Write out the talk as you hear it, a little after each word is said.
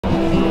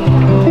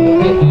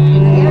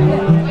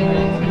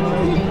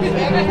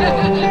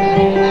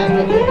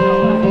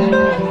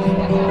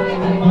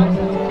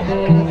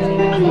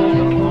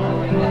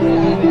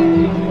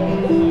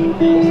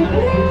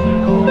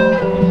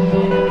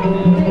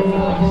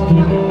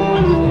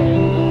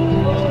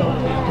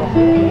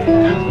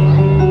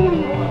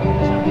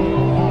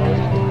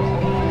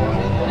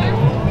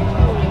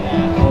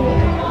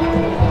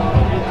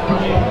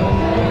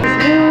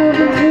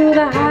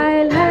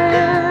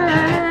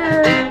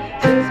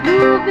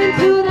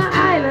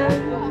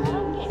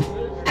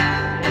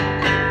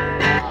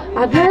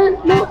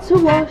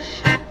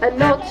wash and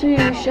not to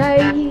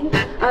shave.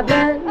 I've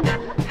learned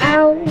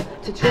how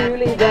to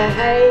truly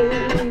behave.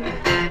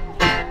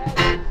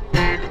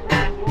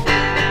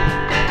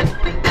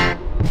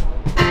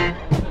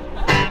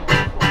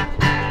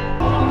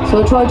 So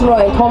I tried to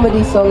write a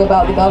comedy song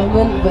about the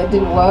government, but it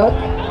didn't work.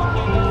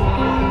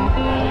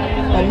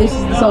 And this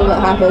is the song that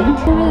happened.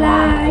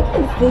 Like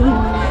a thief,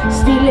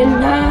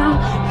 stealing our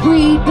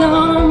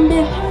freedom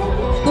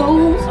behind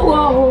those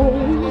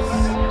walls.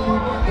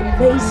 And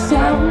they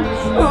sound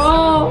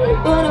wrong,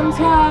 but I'm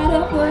tired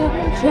of the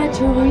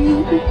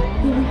treachery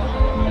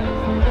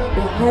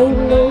behind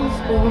those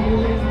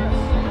walls.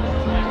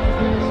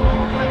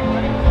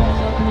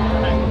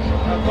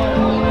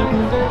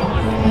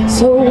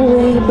 So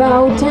we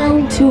bow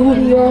down to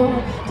your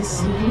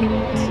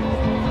deceit,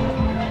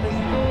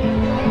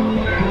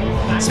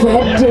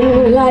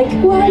 spreading like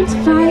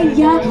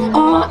wildfire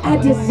or a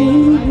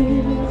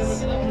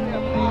disease,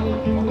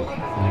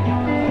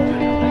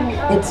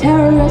 a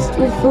terrorist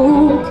with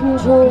full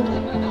control.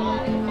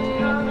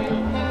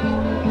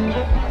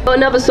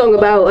 Another song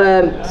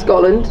about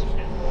Scotland,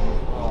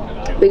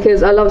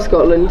 because I love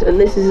Scotland, and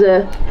this is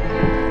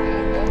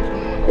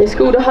it's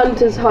called A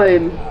Hunter's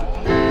Home.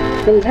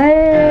 The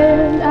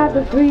land of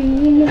the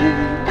free,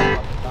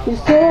 your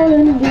soul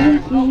and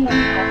me,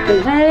 the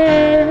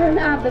land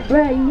of the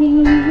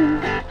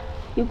brave,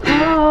 you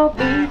call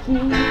me,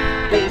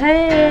 the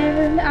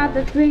land of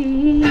the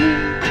free,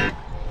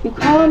 you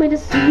call me to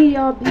see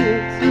your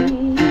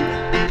beauty.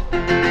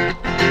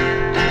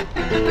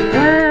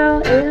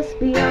 Now it's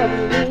beyond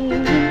me.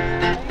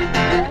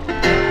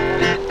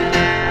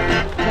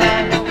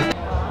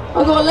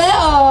 I got a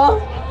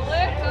letter.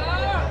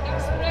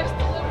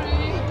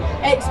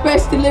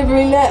 Express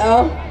delivery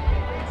letter.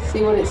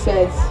 See what it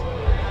says.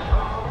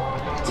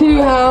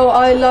 To How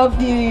I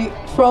love you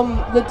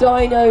from the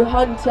Dino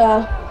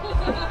Hunter.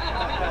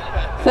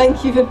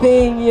 Thank you for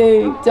being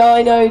you.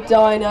 Dino,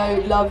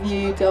 Dino, love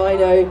you,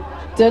 Dino.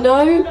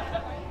 Dino?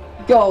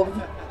 Gov.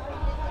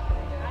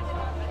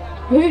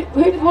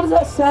 What does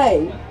that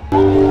say?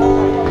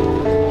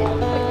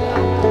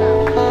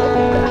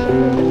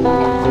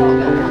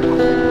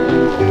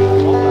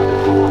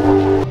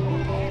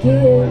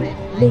 Give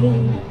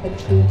me a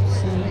true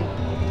sign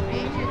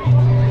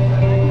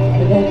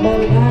that my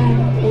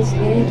life is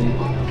living.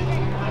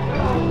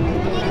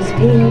 Cause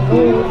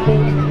people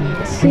think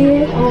I see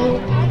it all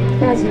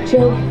as a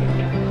joke,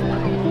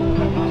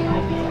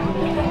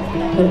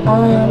 but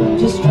I'm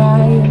just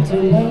trying to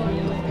let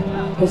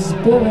the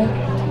spirit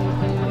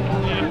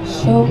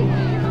show.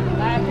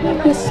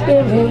 The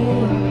spirit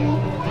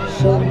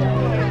show.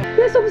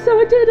 Yes, officer,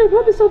 I did. I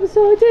promise, officer,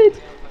 I did.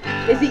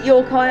 Is it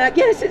your kayak?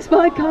 Yes, it's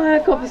my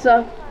kayak,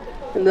 officer.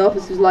 And the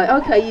officer was like,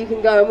 okay, you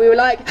can go. And we were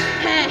like,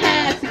 ha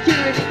ha,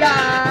 security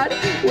guard,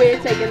 we're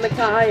taking the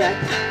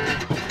kayaks.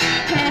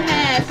 Ha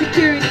ha,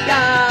 security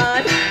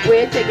guard,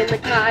 we're taking the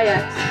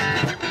kayaks.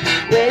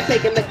 We're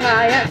taking the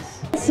kayaks.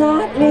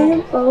 Inside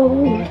limbo,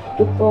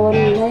 the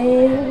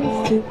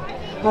borderlands too.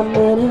 I'm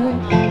in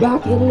a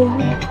rocket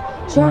league,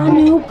 trying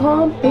to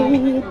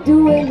compete,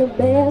 doing the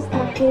best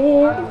I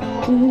can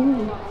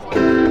do.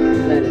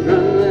 Let it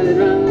run, let it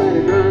run, let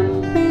it run.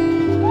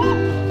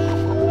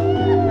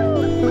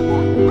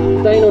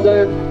 Dino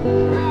don't.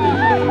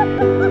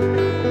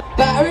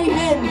 Battery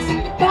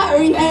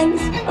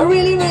hens, I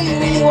really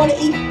want to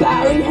eat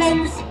battery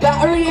hens,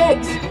 battery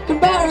eggs from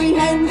battery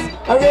hens.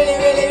 I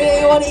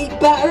really want to eat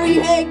battery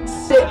eggs.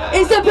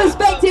 It's the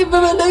perspective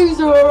of a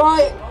loser,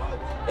 alright?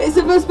 It's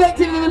the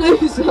perspective of a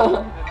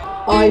loser.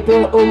 I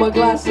put all my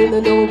glass in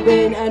the north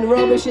bin and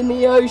rubbish in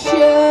the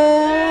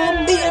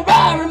ocean. The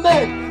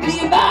environment, the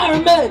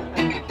environment.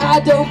 I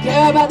don't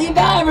care about the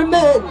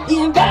environment, the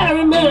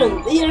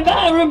environment, the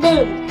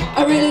environment.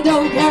 I really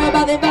don't care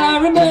about the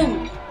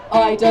environment.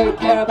 I don't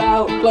care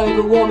about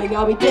global warming,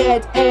 I'll be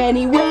dead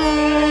anyway.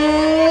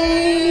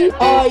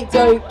 I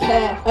don't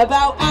care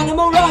about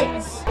animal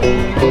rights.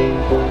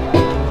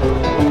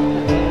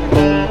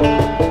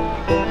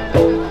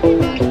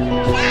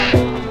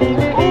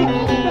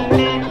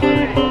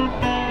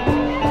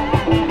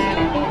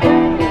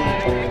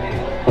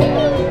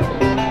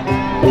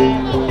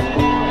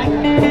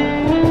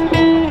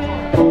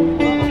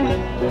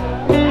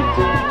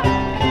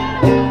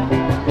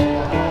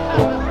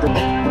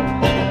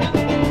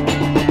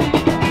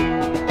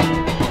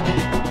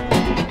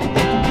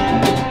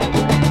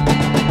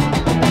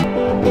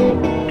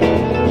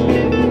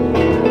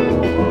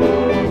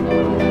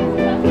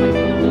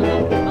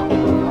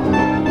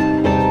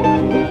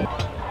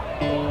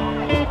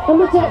 I'm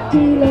a duck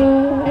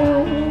dealer.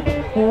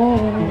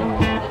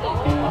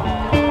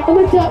 I'm a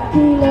duck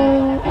dealer.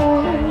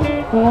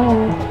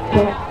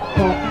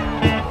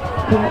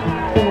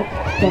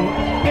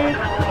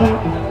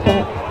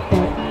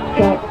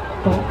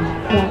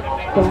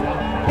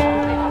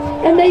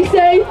 And they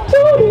say,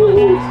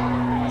 Donald,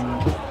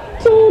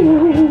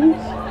 Donald,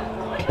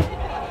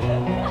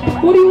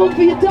 what do you want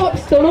for your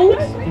ducks, Donald?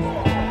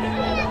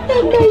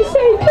 And they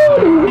say,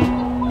 Donald,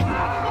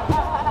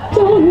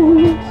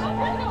 Donald,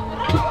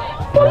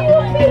 what do you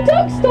want for your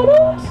ducks,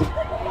 Donald?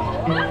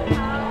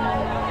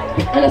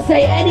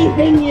 say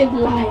anything you'd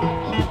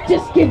like.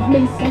 Just give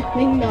me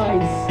something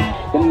nice.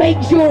 And make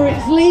sure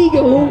it's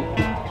legal.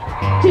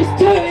 Just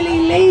totally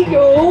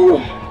legal.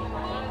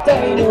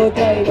 Dino,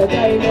 Dino,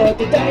 Dino,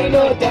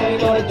 Dino,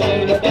 Dino, Dino,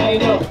 Dino,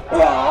 Dino,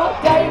 Dino,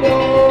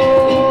 Dino,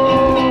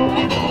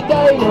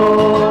 Dino,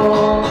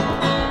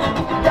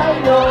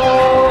 Dino, Dino, Dino,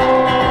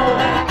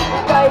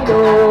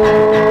 Dino,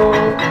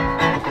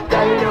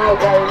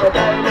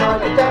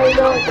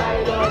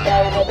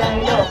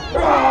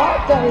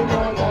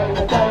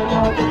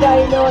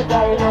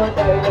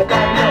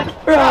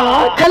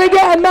 can I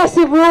get a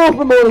massive roar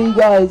from all of you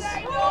guys?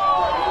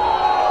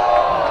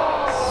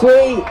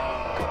 Sweet.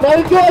 Now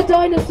we've got a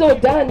dinosaur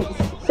dance,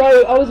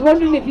 so I was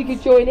wondering if you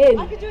could join in.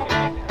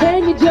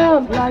 Can you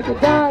jump like a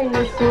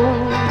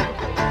dinosaur?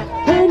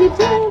 Can you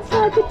dance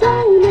like a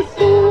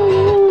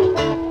dinosaur?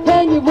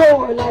 Can you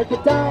roar like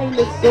a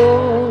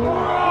dinosaur?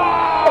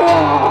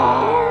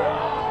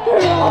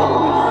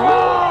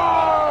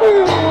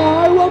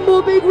 One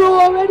more big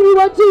roar, ready?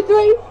 1, 2,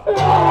 3.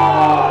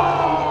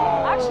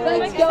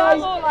 Thanks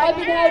guys, I've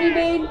been Howdo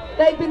Bean,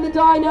 they've been the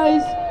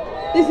Dinos.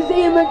 This is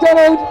Iain,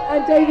 MacDonald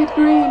and David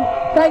Green.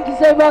 Thank you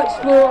so much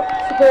for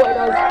supporting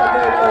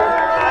us.